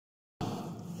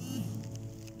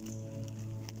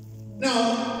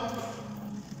Now,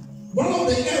 one of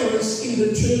the errors in the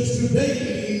church today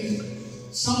is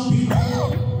some people,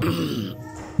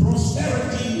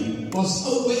 prosperity was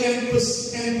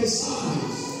overemphasized.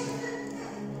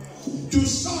 To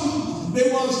some,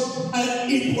 it was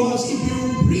if you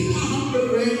bring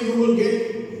 100 rand, you will get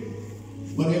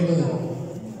whatever,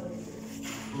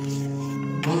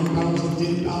 1,000,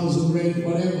 10,000 rand,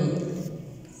 whatever.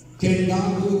 Can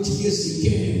God do it? Yes, He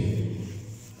can.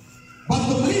 But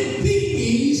the main thing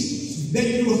is that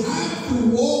you have to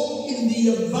walk in the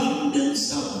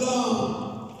abundance of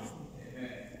God.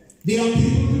 There are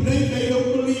people today, they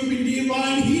don't believe in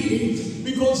divine healing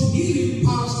because healing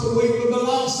passed away with the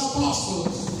last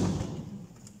apostles.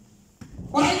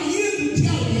 But I'm here to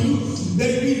tell you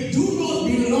that we do not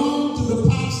belong to the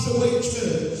passed away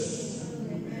church.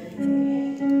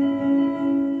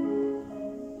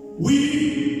 We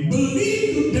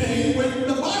believe today when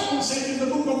the Bible said in the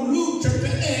book of Luke chapter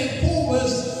 8, 4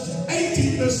 verse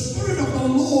 18, the Spirit of the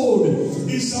Lord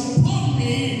is upon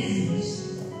me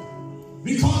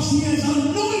because He has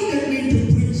anointed me to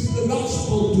preach the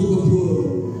gospel to the poor.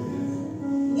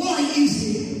 Why is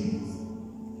it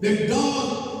that God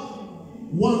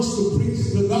wants to preach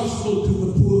the gospel to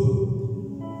the poor?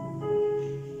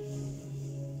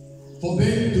 For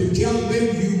them to tell them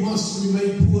you must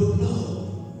remain poor? No.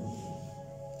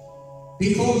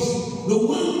 Because the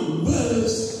one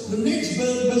verse, the next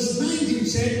verse, verse 19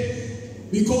 said,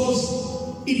 because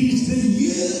it is the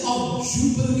year of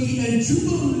Jubilee, and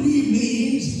Jubilee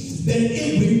means that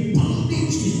every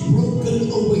bondage is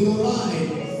broken over your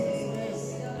life.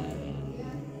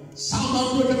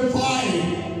 Psalm 105,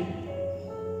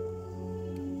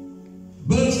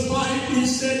 verse 5, He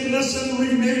said, listen,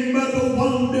 remember the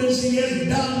wonders He has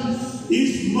done,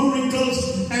 His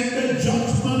miracles, and the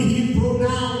judgment He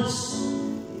pronounced.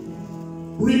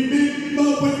 Remember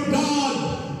when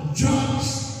God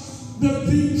judged the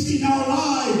things in our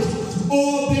lives,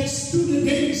 or that stood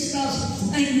against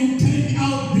us, and you came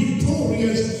out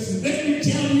victorious. Let me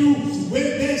tell you, when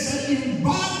there's an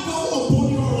embargo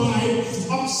upon your life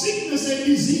of sickness and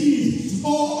disease,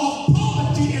 or of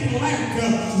poverty and lack,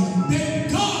 then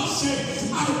God said,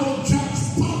 I will judge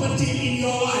poverty in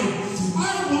your life. I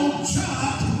will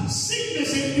judge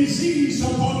sickness and disease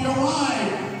upon your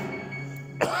life.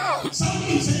 So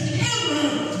it's an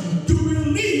error to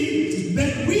believe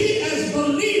that we as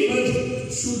believers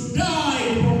should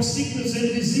die from sickness and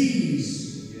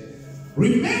disease.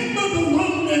 Remember the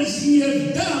wonders He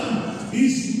has done,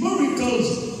 His miracles,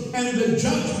 and the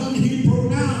judgment He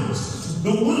pronounced.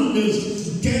 The wonders.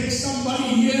 Can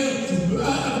somebody here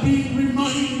be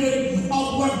reminded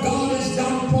of what God has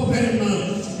done for them?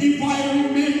 If I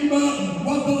remember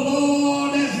what the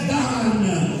Lord has done,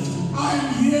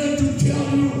 I'm here to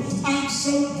tell you I'm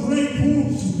so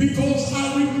grateful because I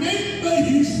remember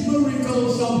His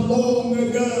miracles of long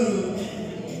ago.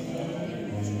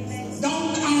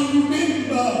 Don't I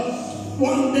remember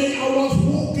one day I was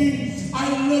walking,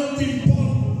 I lived in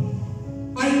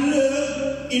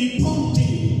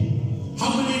Ponty.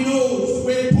 How many knows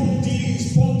where Ponty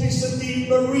is? Ponty City,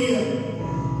 Berea.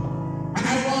 And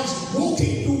I was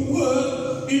walking to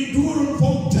work in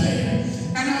Durham-Fontaine,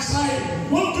 and as I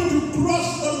wanted to cross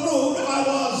the road, I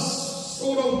was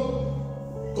sort of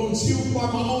consumed by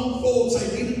my own thoughts. I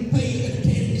didn't pay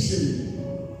attention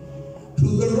to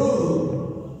the road.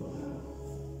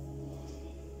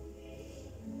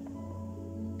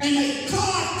 And a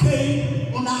car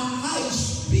came on a high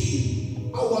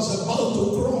speed. I was about to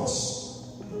cross.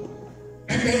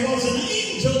 And there was an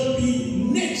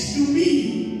angel next to me.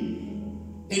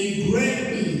 And he grabbed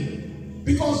me.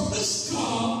 Because this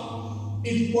car,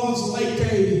 it was like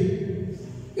an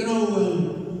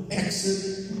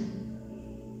accident.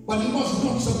 But he was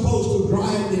not supposed to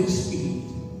drive that speed.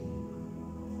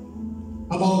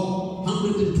 About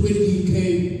 120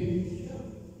 km.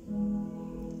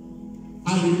 I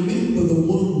remember the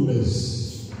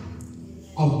wonders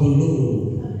of the Lord.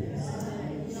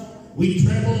 We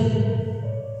traveled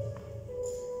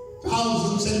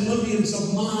thousands and millions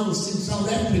of miles in South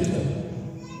Africa,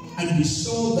 and we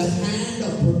saw the hand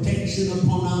of protection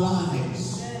upon our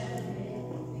lives.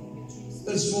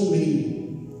 This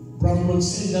morning, Brahman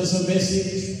sent us a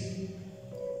message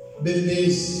that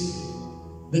there's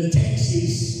the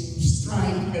taxis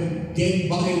strike and gang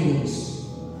violence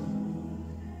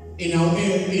in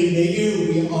the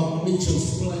area of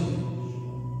Mitchell's Plain.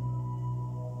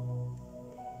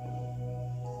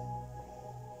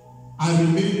 I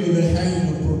remember the hand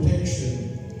of protection.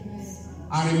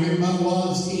 I remember I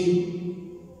was in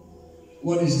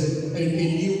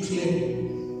New Clip,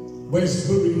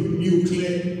 Westbury, New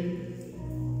Clip.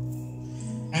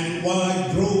 And while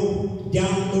I drove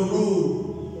down the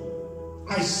road,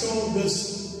 I saw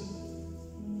this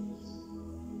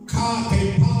car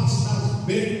came past us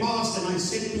very fast, and I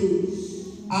said to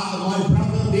my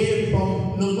brother there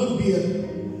from Namibia,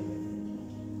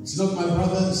 it's not my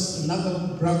brother, it's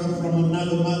another brother from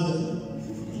another mother.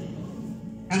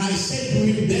 And I said to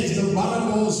him, that's the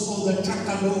Baragos or the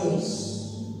Chakados.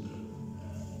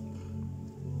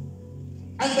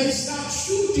 And they start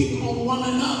shooting on one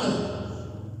another.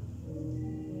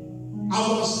 I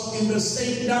was in the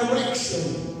same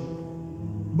direction.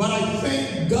 But I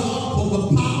thank God for the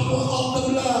power of the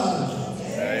blood.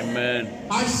 Amen.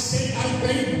 I said, I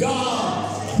thank God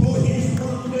for His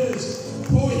wonders,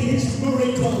 for His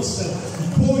miracles,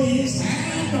 for His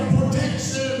hand of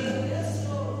protection.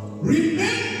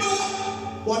 Remember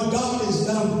what God has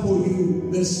done for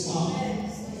you this far.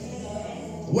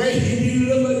 Where He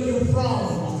delivered you from,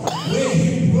 where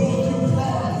He brought you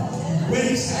from, where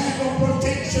His hand of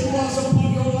protection was upon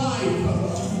your life,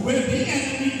 where the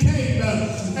enemy came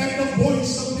and the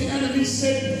voice of the enemy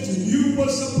said, you were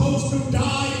supposed to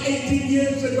die 18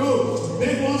 years ago.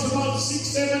 That was about 6,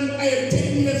 7, 8,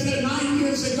 10 years and 9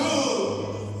 years ago.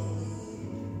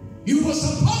 You were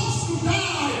supposed to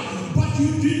die, but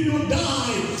you did not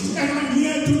die. And I'm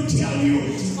here to tell you,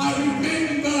 I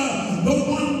remember the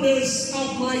wonders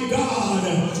of my God.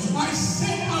 I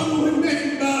said I will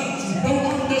remember the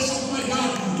wonders of my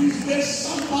God. Is there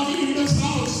somebody in this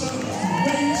house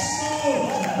where you saw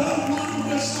the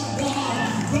wonders of God,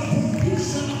 the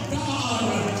provision of God,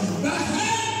 the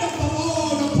hand of the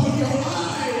Lord upon your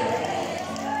life?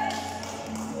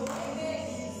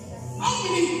 How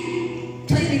many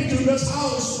came into this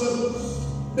house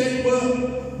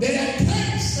they had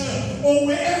cancer, or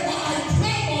wherever I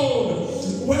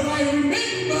traveled, where I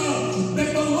remember that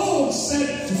the Lord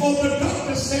said, or the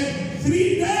doctor said,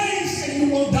 3 days and you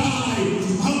will die.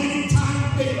 How many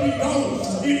times did we go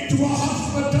into a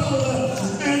hospital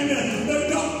and the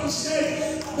doctor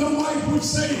said, the wife would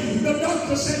say, the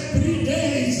doctor said 3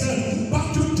 days,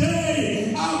 but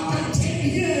today, after 10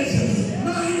 years,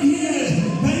 9 years,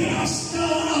 they are still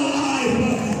alive.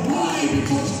 Why?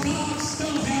 Because God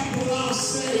still has the last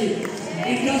say.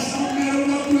 It doesn't matter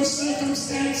what your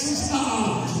circumstances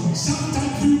are.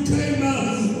 Sometimes you can,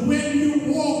 when you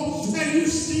walk and you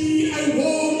see a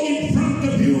wall in front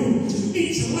of you,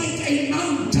 it's like a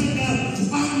mountain.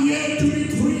 I'm here to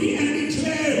decree and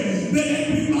declare that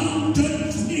every mountain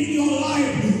in your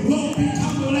life will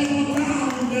become level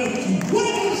ground.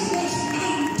 What is this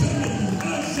mountain,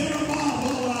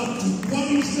 Zerubbabel? What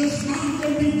is this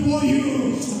mountain before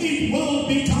you? It will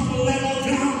become level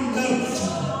ground.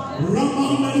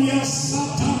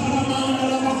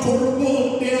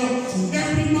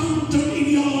 Every mountain in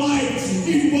your life,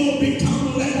 it will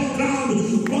become level ground.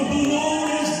 What the Lord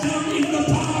has done in the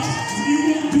past, He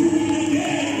will do it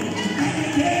again and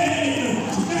again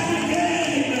and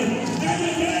again and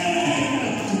again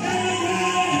and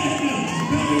again.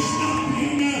 There is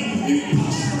nothing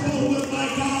impossible with my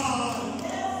God.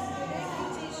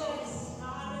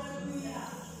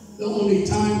 The only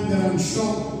time that I'm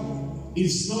shocked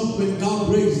is not when God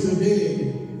raised the dead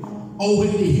or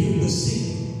when He healed the sick.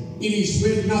 It is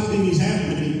when nothing is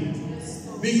happening.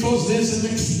 Because there's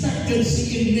an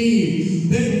expectancy in me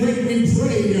that when we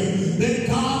pray, that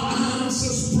God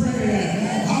answers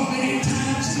prayer. How many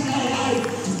times in our life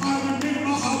I remember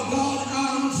how God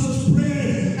answers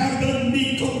prayer at the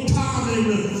nick of time.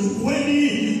 When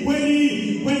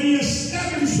He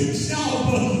established Himself,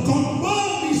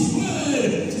 confirmed His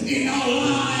word in our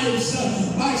lives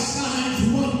by signs,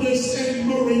 wonders, and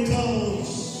miracles.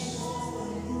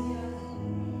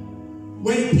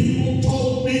 When people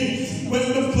told me,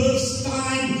 when the first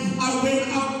time I went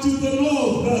up to the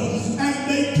Lord, and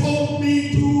they told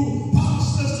me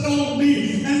pastors told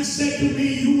me and said to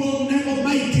me, you will never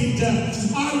make it.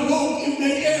 I walked in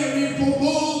the area for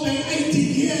more than 18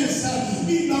 years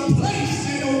in the place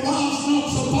that I was not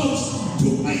supposed to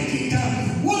make it.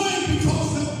 Why?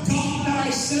 Because the God that I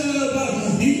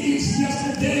serve, He is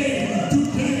yesterday,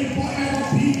 today, forever,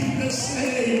 being the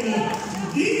same.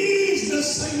 He is the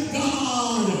same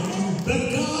God, the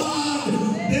God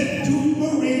that do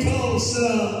miracles.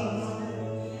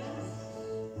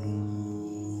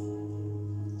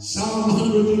 Psalm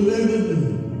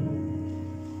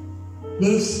 111,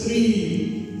 verse 3.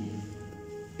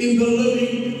 In the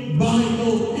Living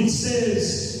Bible it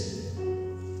says,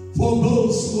 for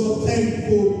those who are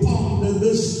thankful, ponder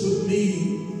this with me.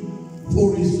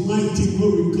 For His mighty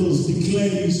miracles declare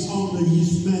His honor,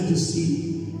 His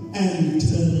majesty, and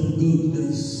eternal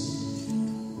goodness.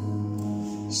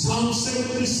 Psalm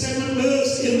 77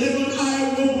 verse 11,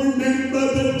 I will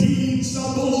remember the deeds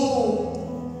of the Lord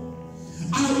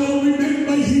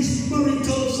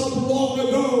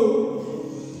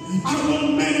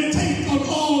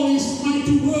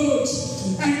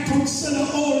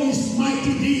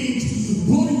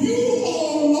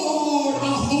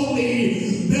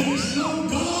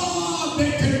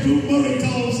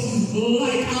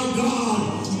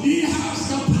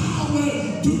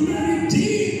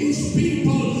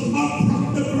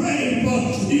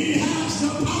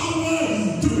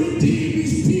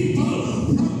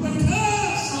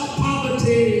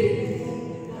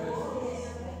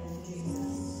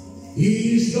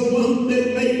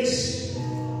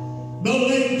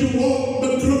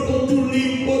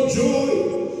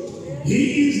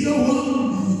He is the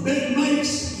one that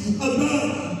makes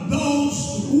those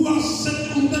who are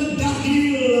set on the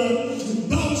dunghill,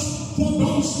 for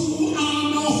those who are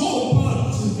no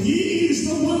hope. He is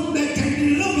the one that can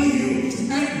deliver you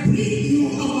and bring you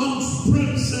amongst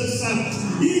princes.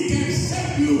 He can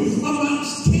set you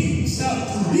amongst kings.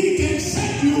 He can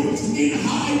set you in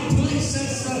high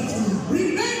places.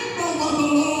 Remember what the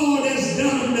Lord has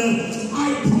done. I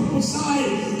prophesy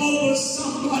over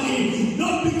somebody,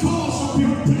 not because of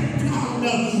your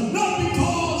background, not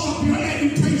because of your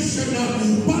education,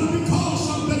 but because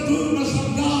of the goodness of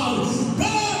God.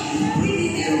 God is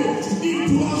bringing you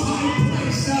into a high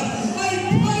place, a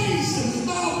place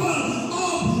of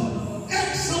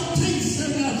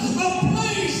exaltation, a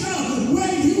place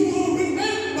where you will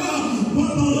remember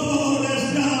what the Lord has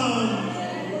done.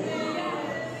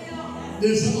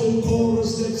 There's an old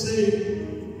chorus that says,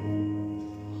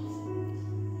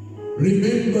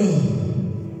 remember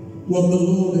what the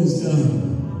Lord has done.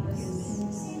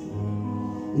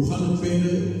 Hoe gaan het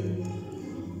verder?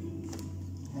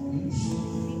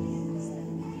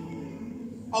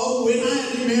 Oh, when I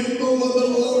remember what the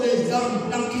Lord has done,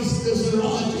 that is the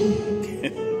right.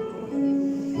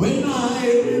 When I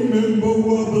remember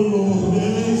what the Lord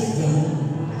has done,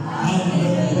 I'll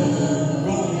never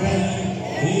go back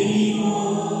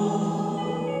anymore.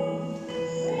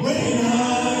 When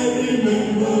I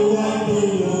remember what the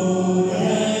Lord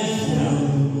has done,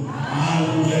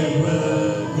 I'll never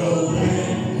go back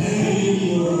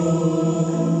anymore.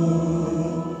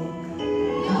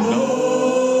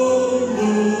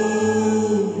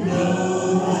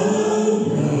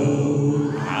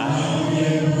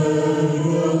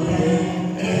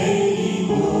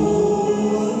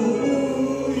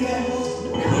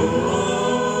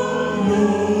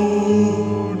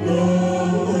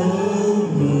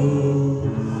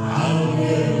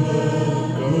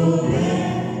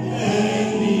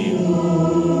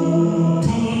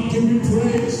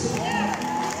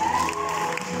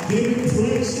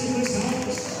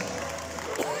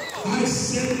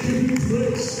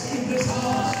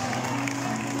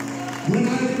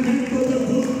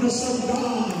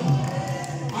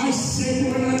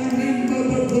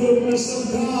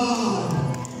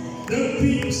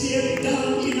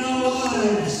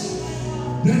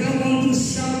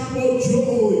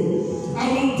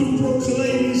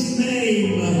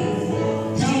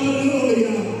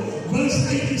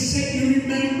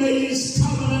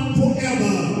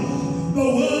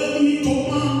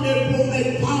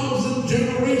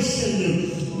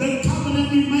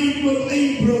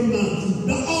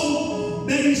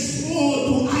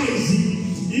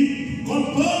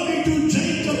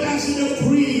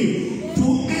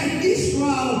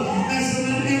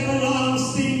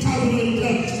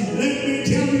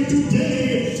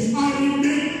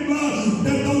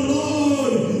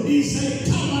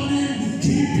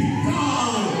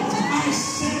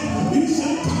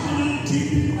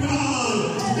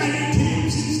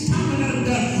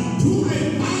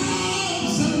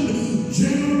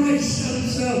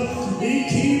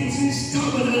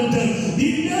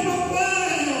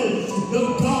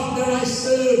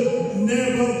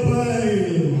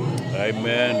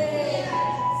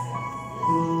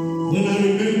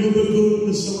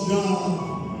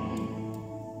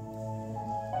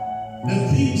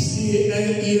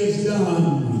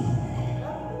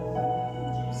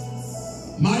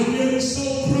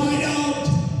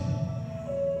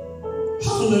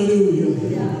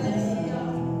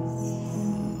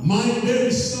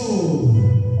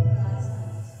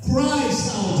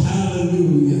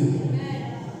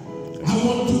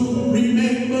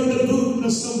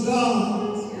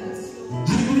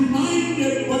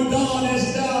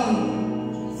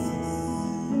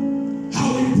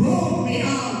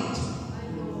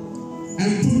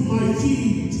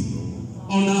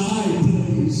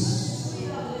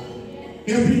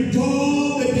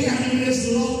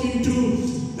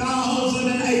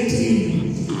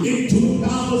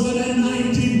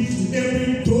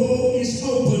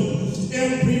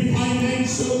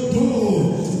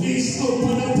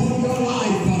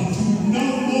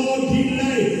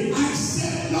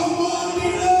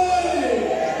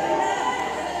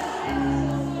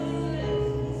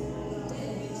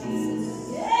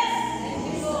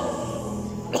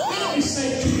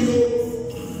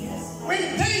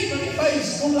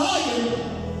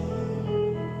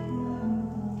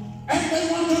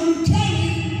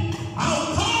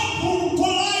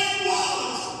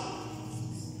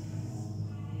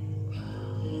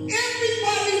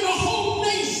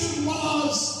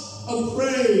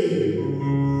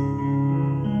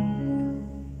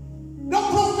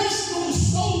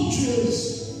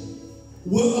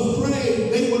 were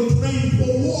afraid. They were trained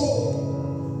for war.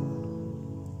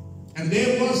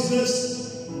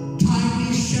 this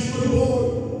tiny shepherd boy?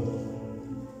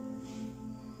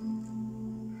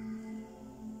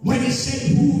 When he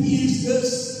said, who is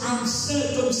this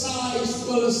uncircumcised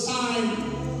Philistine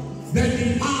that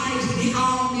defies the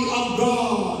army of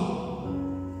God?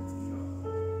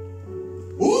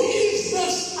 Who is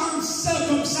this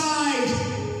uncircumcised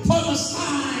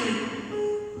Philistine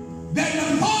that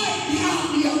defies the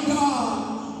army of God?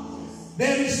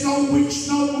 There is no witch,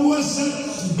 no wizard,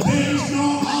 there is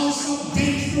no house of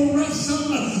gangsterism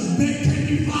that can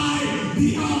defy the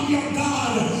army of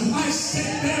God. I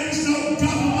said there is no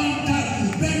government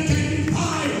that can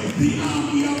defy the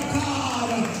army of God.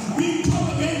 We come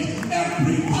against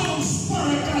every foul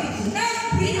spirit,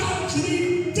 every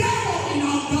unclean devil in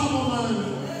our government.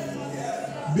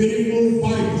 Be removed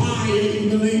by fire in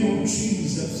the name of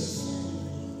Jesus.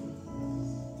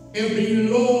 Every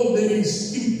law that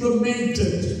is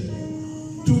implemented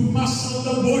to muzzle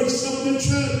the voice of the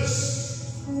church,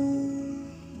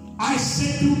 I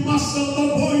said to muzzle the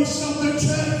voice of the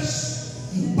church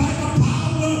by the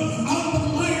power of the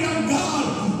might of God,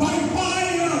 by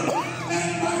fire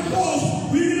and by force.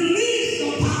 We release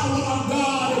the power of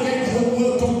God against the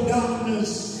work of darkness.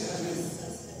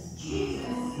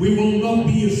 We will not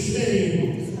be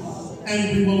ashamed and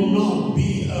we will not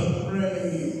be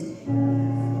afraid.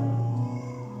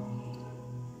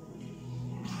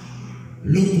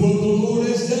 Look what the Lord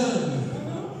has done.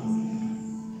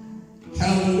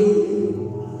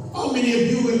 Hallelujah. How many of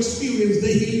you experienced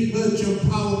the healing virtue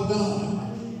and power of God?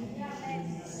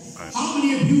 How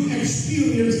many of you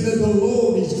experienced that the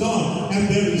Lord is God and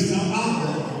there is no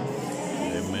other?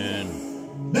 Amen.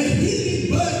 The healing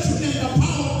virtue and the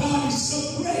power of God is so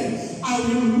great. I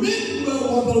remember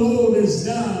what the Lord has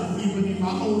done even in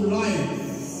my own life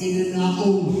and in our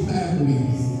own family.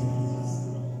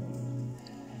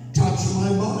 Touch my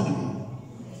body.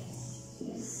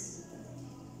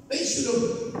 They should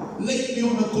have laid me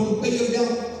on a conveyor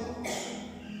belt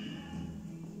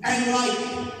and like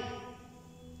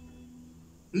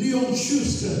Leon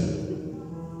Schuster,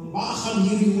 waar gaan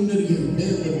hierdie onder jou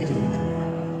derde toe?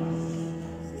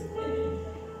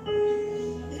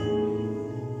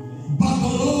 But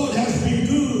the Lord has been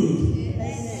good.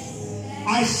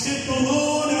 I said the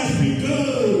Lord has been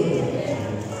good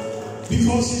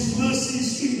because His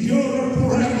mercies endure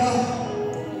forever.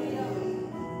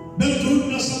 The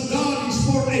goodness of God is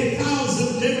for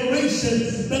 1,000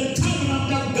 generations. The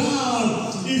covenant of God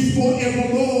is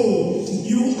forevermore.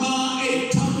 You are a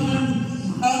covenant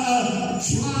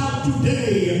child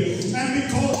today. And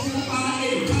because you are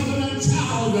a covenant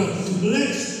child,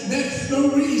 that's the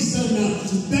reason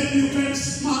that you can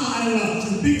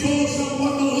smile because of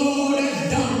what the Lord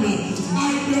has done.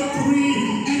 I decree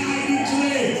and I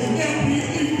declare every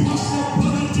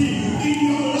impossibility in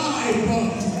your life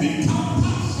become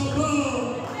possible.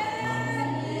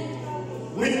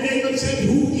 When David said,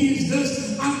 who is this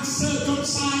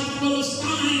uncircumcised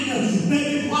Philistine that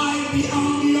defied the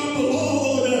army of the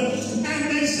Lord? And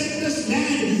they said, this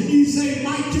man is a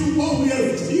mighty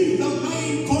warrior. He's the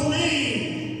main Kohen.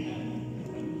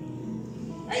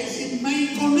 He's the main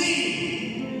Kohen.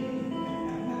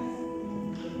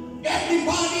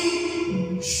 Everybody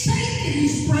shake in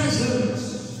his presence.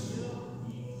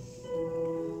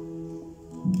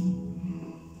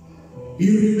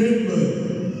 You remember,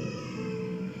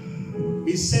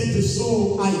 he said to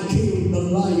Saul, I killed the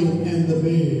lion and the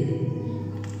bear.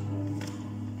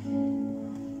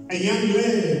 A young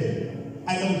lad,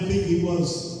 I don't think he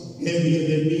was heavier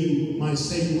than me, my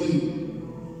same weight.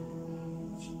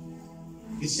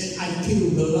 He said, I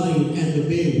killed the lion and the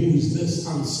bear. Who is this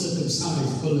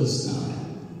uncircumcised Philistine?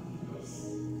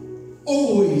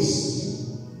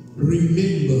 Always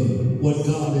remember what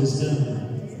God has done.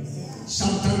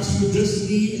 Sometimes you just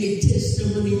need a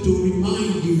testimony to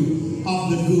remind you of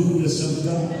the goodness of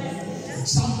God.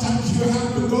 Sometimes you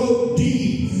have to go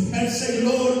deep and say,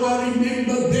 Lord, I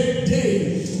remember that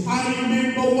day. I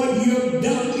remember what you have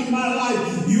done in my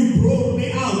life. You brought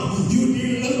me out. You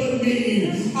delivered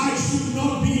me. I should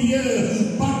not be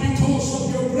here, but because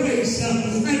of your grace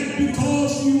and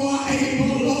because you are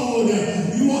able, Lord,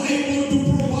 you are able to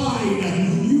provide.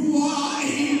 You are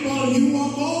able. You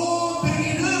are more than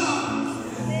enough.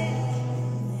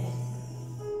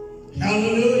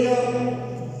 Hallelujah.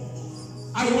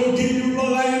 I will give you the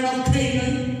land of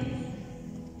Canaan.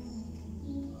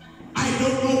 I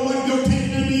don't know what your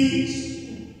Canaan is,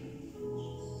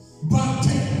 but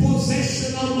take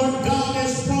possession of what God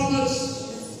has promised.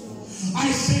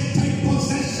 I said take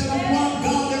possession of what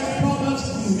God has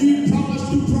promised. He promised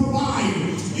to provide.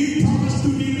 He promised to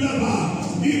deliver.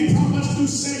 He promised to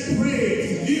set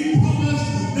free. He promised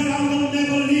that I will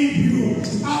never leave you.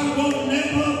 I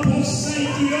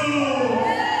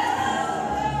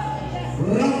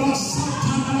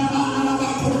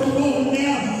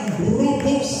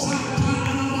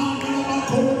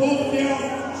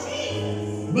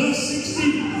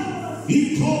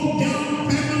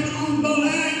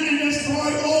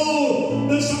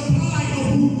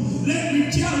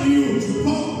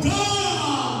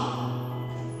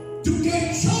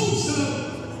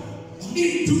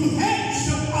into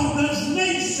headship of this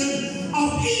nation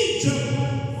of Egypt.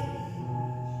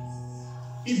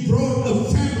 He brought a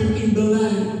famine in the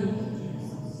land.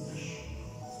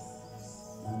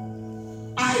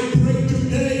 I pray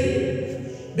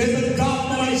today that the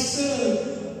God that I serve,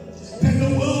 that the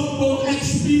world will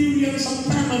experience a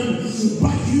famine,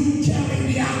 but you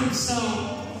carry the answer.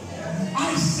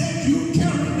 I said you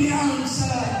carry the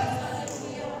answer.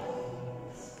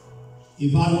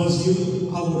 If I was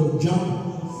you, I would have jumped.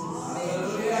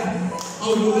 I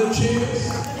would have cheered.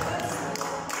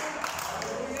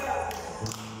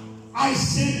 I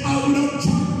said I would have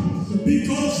jumped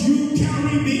because you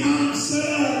carry the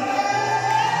answer.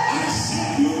 I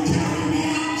said you carry the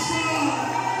answer.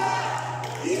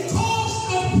 He caused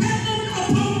a famine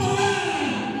upon the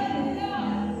land.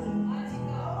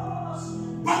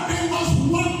 But there was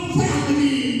one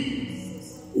family,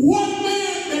 one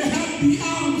man that had the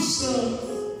answer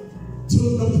to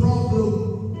the problem.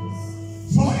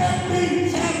 For every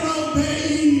Pharaoh there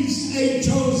is a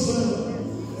Joseph.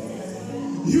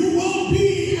 You will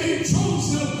be a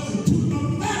Joseph to the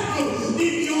Pharaoh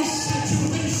in your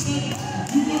situation.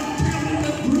 You will carry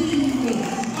the dream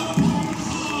upon your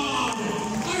heart.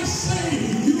 I say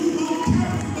you will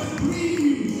carry the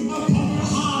dream upon your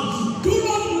heart. Do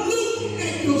not look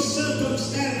at your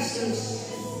circumstances.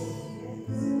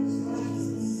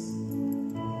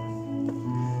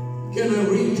 Can I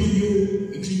read to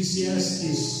you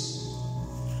Ecclesiastes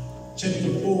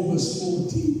chapter 4 verse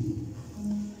 14?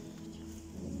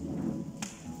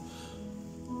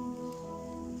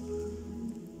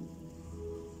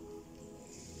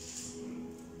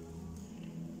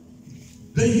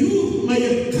 The youth may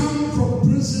have come from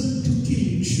prison to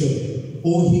kingship,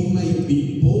 or he may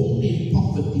be born in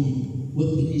poverty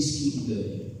within his kingdom.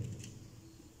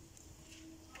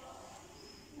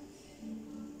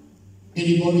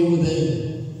 Anybody with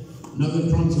another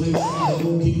translation? The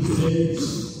Old King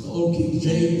James. The Old King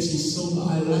James is silver.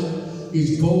 I like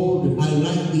is gold. I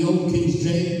like the Old King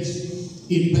James.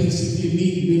 It basically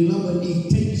means, beloved, he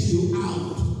takes you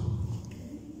out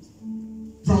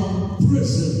from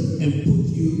prison and put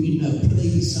you in a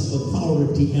place of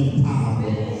authority and power.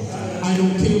 I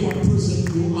don't care what prison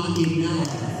you are in now.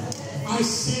 I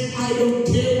said I don't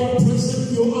care what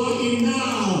prison you are in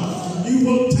now. You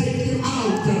will take you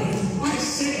out. I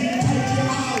said he take you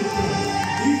out.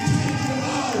 He take you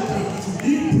out.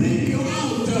 He bring you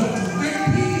out and bring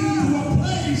you to a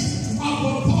place of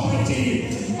authority.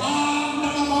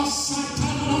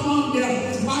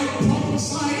 I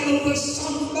prophesy over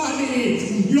somebody.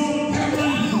 Your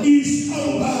famine is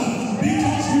over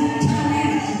because you carry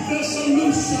the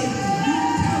solution. You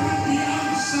carry the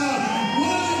answer.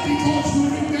 Why? Because you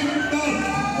remember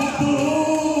what the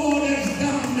Lord has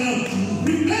done.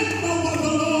 Remember what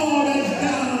the Lord has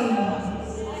done.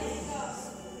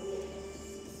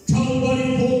 Tell what he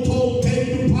foretold came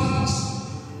to pass.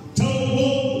 Tell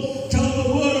the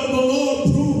word of the Lord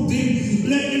proved it.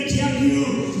 Let me tell you,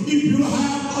 if you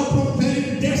have a prophetic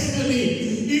destiny,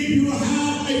 if you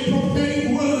have a prophetic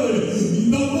word,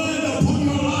 the word upon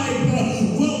your life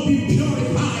will be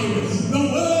purified. The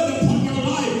word upon your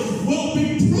life will be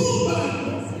proven.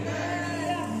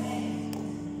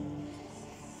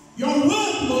 Your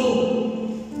word will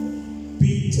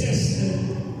be tested.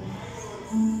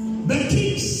 The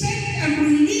king sent and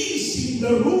released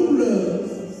the ruler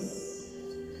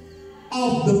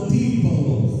of the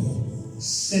people,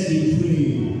 set him free.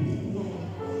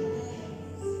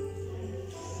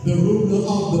 The ruler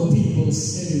of the people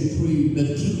set him free. The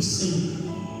king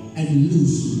sent and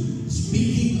loosed him.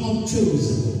 Speaking of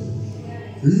Joseph,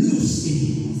 loosed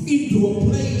him into a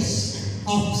place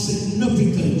of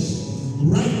significance.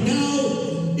 Right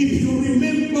now, if you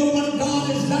remember what God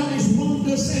has done, his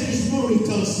wonders and his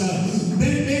miracles,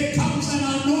 then there comes an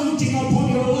anointing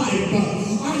upon your life.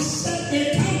 I said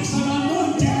there comes an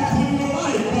anointing upon your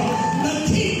life. The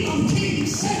King of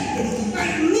Kings sent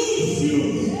and loosed you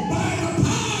by the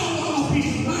power of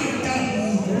his might.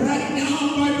 Right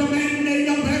now, by the mandate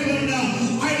of heaven,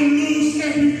 I loose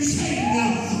every chain.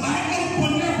 I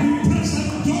open every prison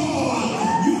door.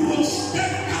 You will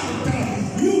step out.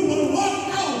 You will walk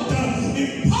out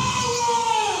in power.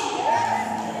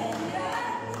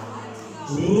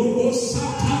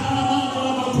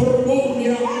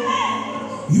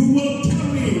 You will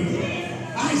carry.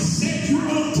 I said you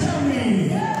will carry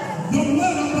the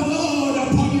word of the Lord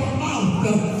upon your mouth.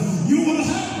 You will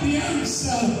have the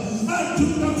answer to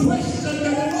the question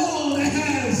that the Lord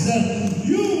has.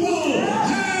 You will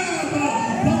have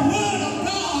the word of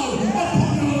God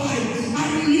upon your life. I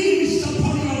release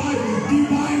upon your life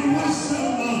divine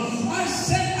wisdom. I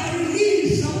said I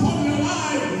release upon your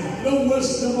life the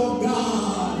wisdom of of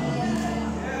God.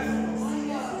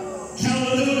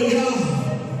 Hallelujah.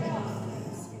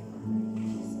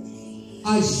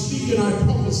 I speak and I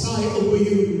prophesy over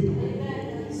you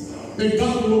that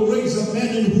God will raise a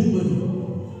man and woman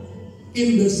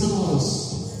in this house.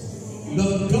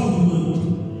 The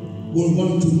government will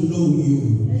want to know you.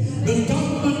 The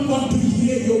government want to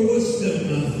hear your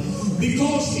wisdom,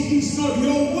 because it is not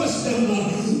your wisdom.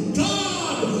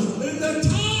 God, the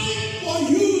time for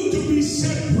you to be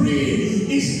set free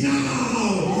is now.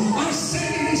 I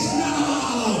said it is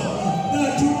now.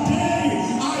 That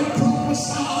today I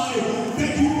prophesy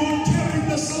that you will carry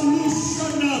the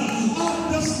solution of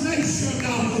this nation.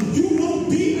 You will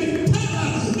be a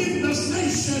pillar in this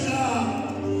nation.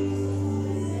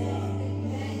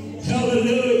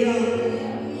 Hallelujah.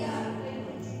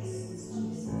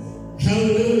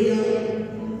 Hallelujah.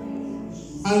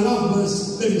 I love verse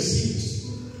 36.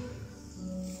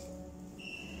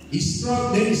 He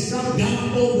struck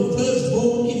down all the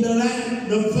firstborn in the land,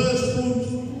 the first fruit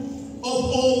of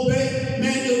all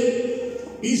manhood.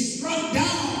 He struck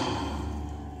down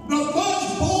the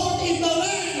firstborn in the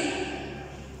land,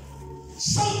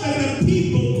 so that the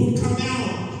people could come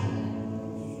out.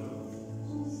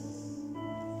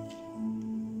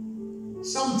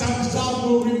 Sometimes God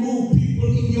will remove people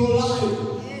in your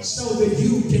life so that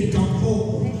you can come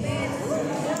forward.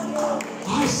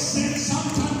 I said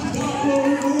sometimes God will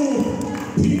remove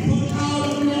people out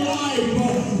of your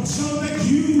life so that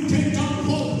you can come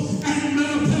forth and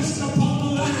manifest upon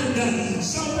the land,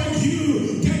 so that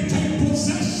you can take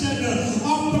possession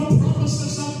of the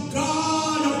promises of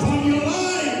God upon your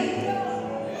life.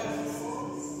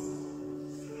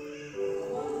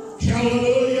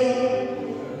 Hallelujah.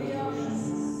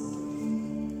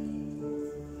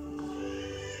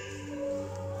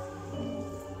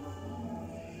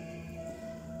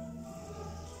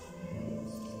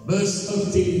 Verse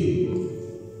 15.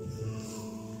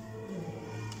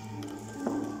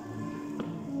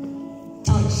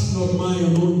 Touch not my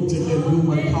anointed and do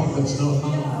my prophets no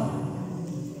harm.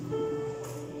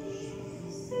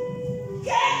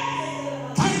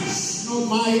 Touch not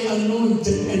my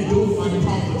anointed and do my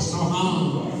prophets no harm.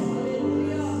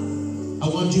 I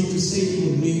want you to say it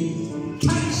with me.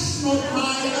 Touch not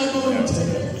my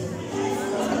anointed.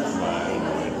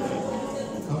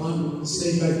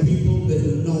 Say by people that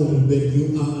know that you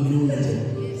are anointed.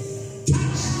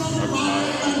 Touch not my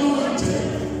anointed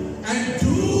and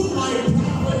do my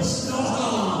prophets no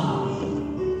harm.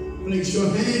 Place your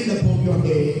hand upon your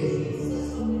head.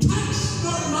 Touch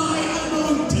not my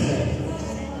anointed.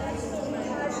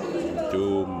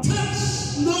 Touch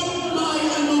not my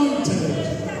anointed.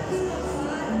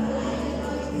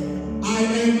 I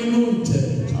am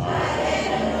anointed.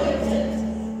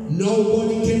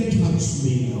 Nobody can touch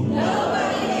me.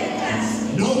 Nobody can touch me.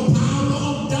 No power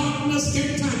of darkness can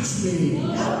touch me. No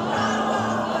power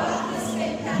of darkness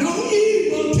can touch me. No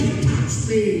evil can touch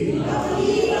me. No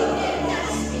evil can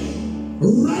touch me.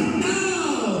 Right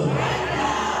now,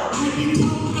 I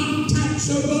become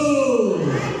untouchable.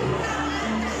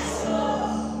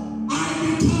 I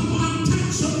become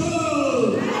untouchable.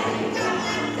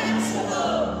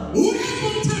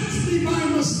 Whoever touched me by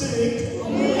mistake,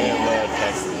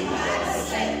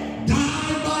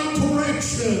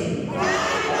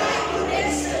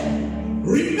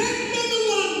 remember the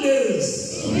wonders.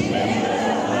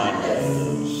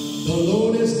 The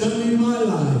Lord has done in my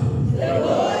life.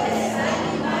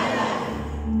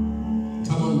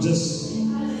 Come on, just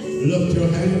lift your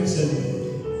hands and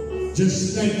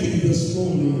just thank Him this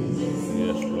morning.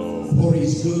 Yes, Lord. For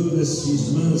His goodness, His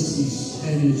mercies,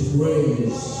 and His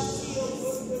grace.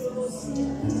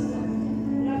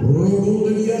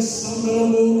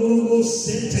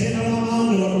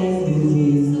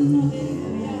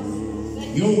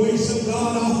 Your ways of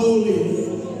God are holy.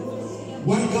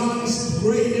 What God is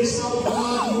great is our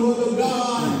God. You are the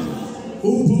God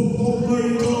who perform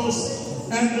miracles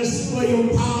and display your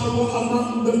power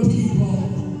among the people.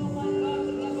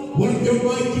 With your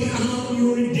mighty arm you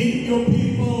redeem your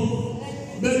people,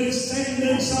 the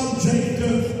descendants of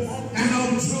Jacob and of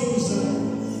Joseph.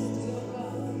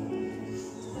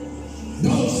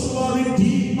 Those who are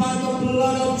redeemed by the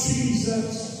blood of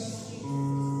Jesus.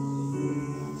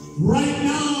 Right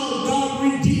now, God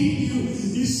redeemed you.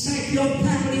 He set your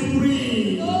family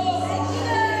free. I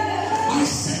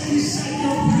said He set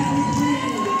your family free.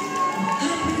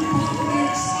 Every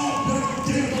bondage of the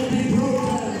devil be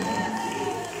broken.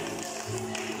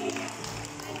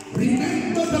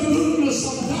 Remember the goodness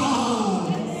of God.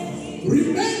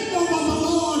 Remember what the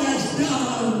Lord has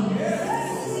done.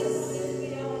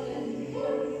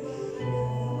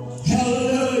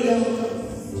 Hallelujah.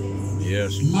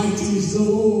 Yes. Mighty is the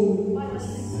Lord.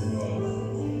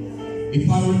 If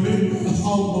I remember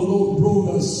how the Lord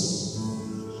brought us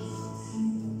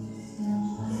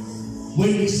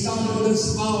when we started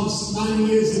this house 9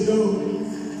 years ago,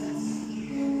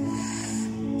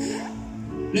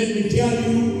 let me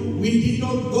tell you, we did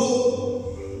not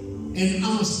go and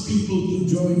ask people to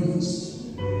join us.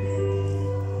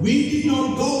 We did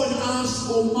not go and ask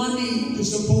for money to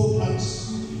support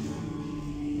us.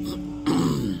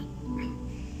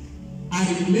 I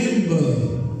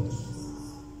remember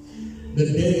the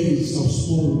days of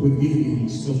small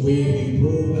beginnings, the way He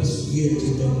brought us here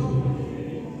today.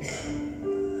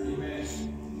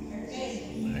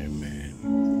 Amen.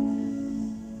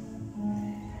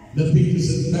 The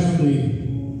Peterson family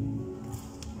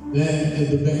there at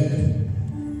the back,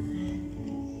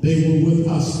 they were with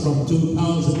us from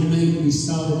 2008. We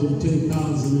started in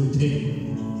 2010.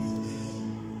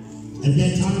 At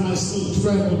that time, I still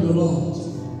traveled a lot.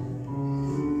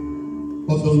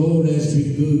 But the Lord has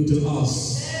been good to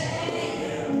us.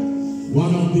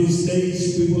 One of these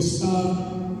days, we will start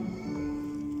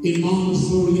in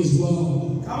Malmesbury as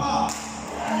well. Come on.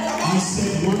 I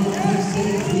said one of these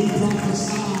days, we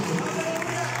prophesy.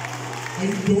 A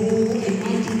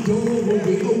mighty door will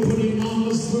be open in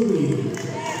Malmesbury.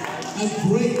 A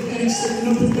great and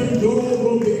significant door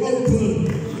will be open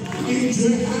in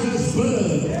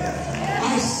Johannesburg.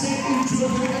 I said in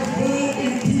Johannesburg,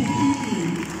 in PE,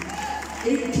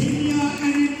 in Kenya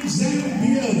and in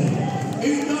Zambia,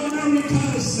 in the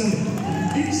Americas,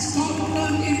 in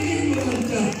Scotland, in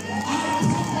England. I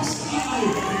prophesy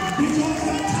because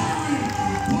the time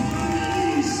for the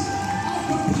release of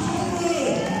the power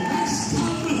has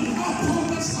come upon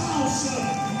this house.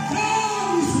 God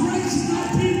is raising up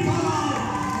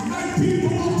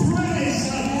people of praise,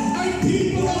 and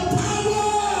people of power.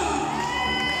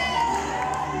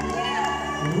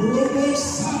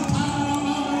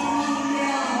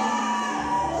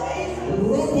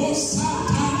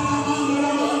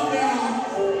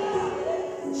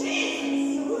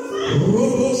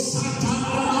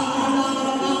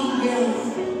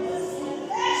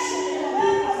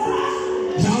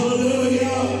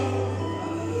 Hallelujah.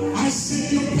 I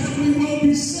said your family will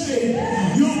be saved.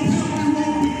 Your family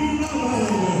will be delivered.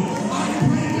 I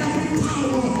break every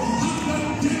power of the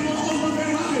devil over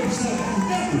their lives.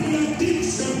 Every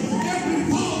addiction, every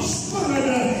false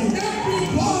spirit, every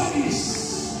voice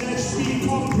that speak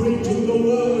contrary to the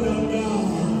word of God.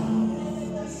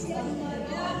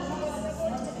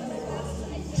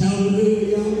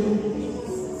 Hallelujah.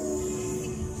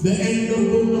 The end of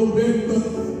November,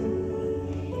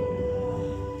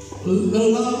 the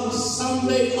last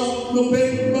Sunday of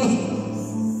November,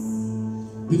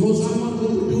 because I wanted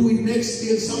to do it next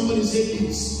year. Somebody said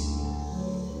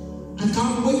I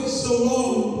can't wait so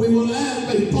long. We will have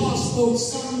a passport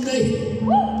Sunday,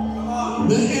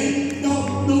 the end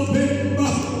of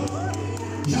November.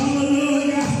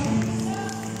 Hallelujah.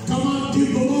 Come on,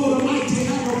 give the Lord a mighty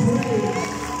hand of praise.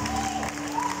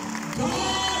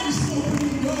 God is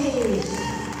opening doors.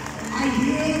 I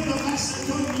hear the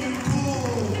Macedonian call.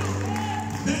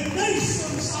 The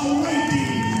nations are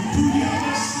waiting to hear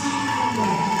the sound of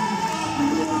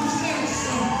Ruach-Eish,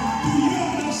 to hear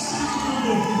the sound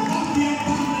of the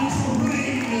abundance of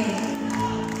rain.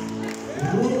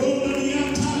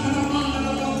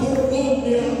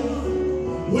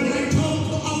 When I talk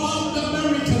about the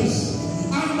Americas,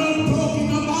 I'm not talking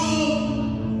about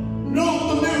North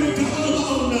America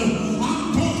alone.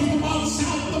 I'm talking about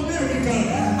South America.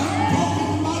 I'm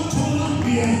talking about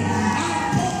Colombia.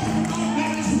 I'm talking about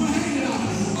Venezuela.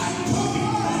 I'm talking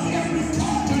about every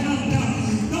continent.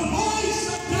 The voice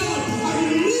of God are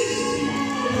releasing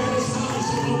over this house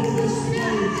and over this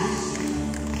place.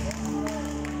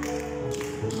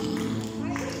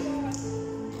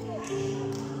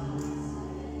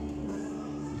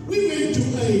 We went to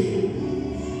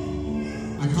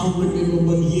I can't remember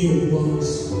what year it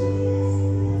was.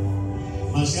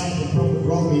 Myself and Prophet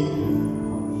Robbie,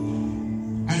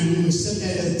 and we would sit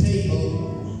at a table,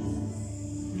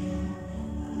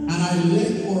 and I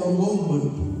left for a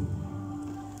moment,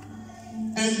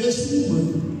 and this woman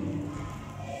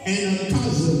and her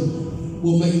cousin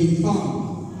were making fun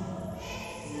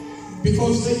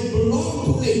because they belong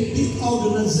to a big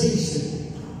organization.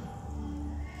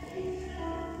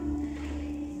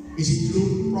 Is it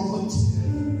true, prophet?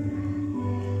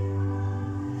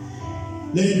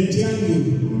 Let me tell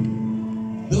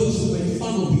you, those who make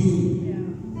fun of you,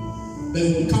 they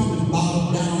will come and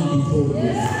bow down before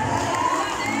you.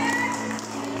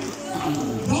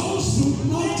 Those who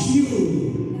mock you,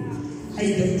 I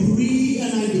decree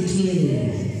and I declare,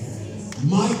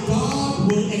 my God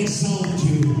will exalt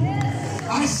you.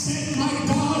 I said, my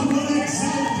God will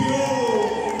exalt you.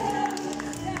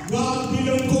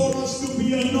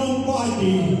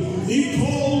 body. He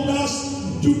called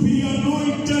us to be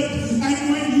anointed.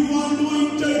 And when you are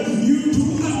anointed, you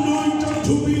too anointed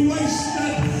to be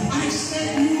wasted. I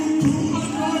said you too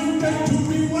anointed to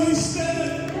be wasted.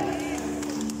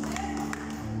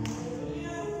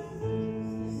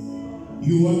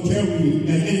 You are carrying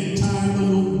an end-time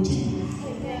anointing.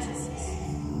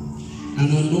 An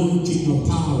anointing of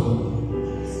power.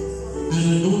 An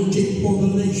anointing for the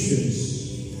nations.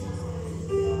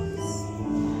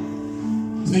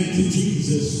 Thank you,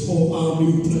 Jesus, for our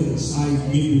new place. I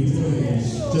give you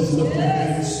praise. Just lift your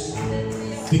hands.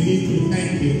 Begin to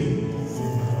thank Him.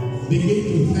 Begin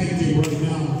to thank Him right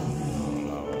now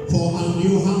for our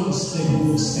new house that we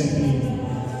will step in.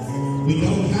 We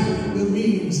don't have the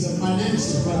means, the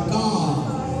finances, but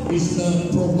God is the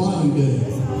provider.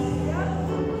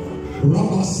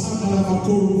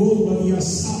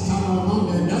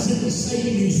 Doesn't He say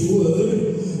in His word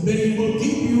that He will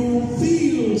give you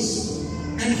fields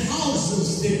and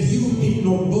houses that you did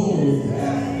not build?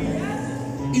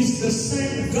 It's the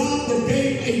same God that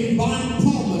gave a divine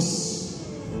promise.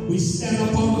 We stand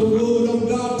upon the road of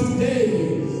God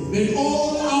today that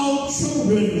all our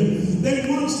children that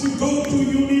wants to go to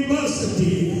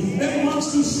university, that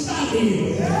wants to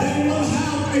study, they will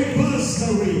have a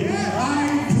bursary.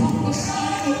 I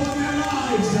prophesy over their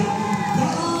lives.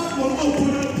 God will open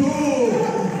a door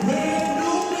where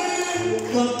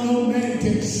no man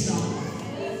can stop.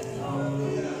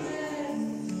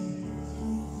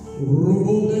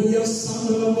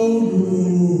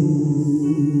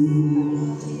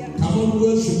 Come on,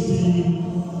 worship Him.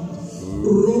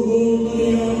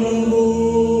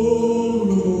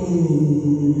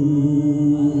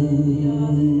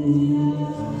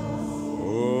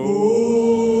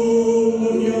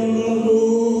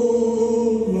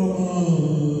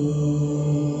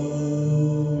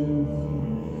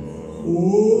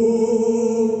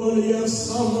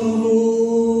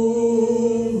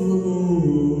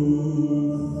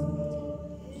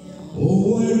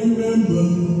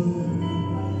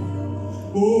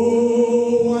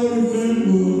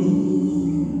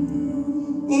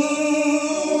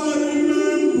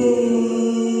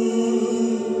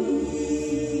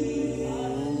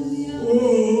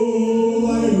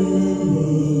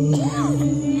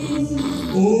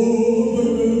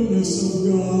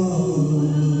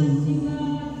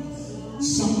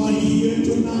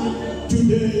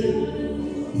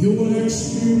 You will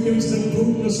experience the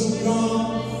goodness of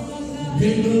God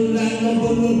in the land of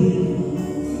the living.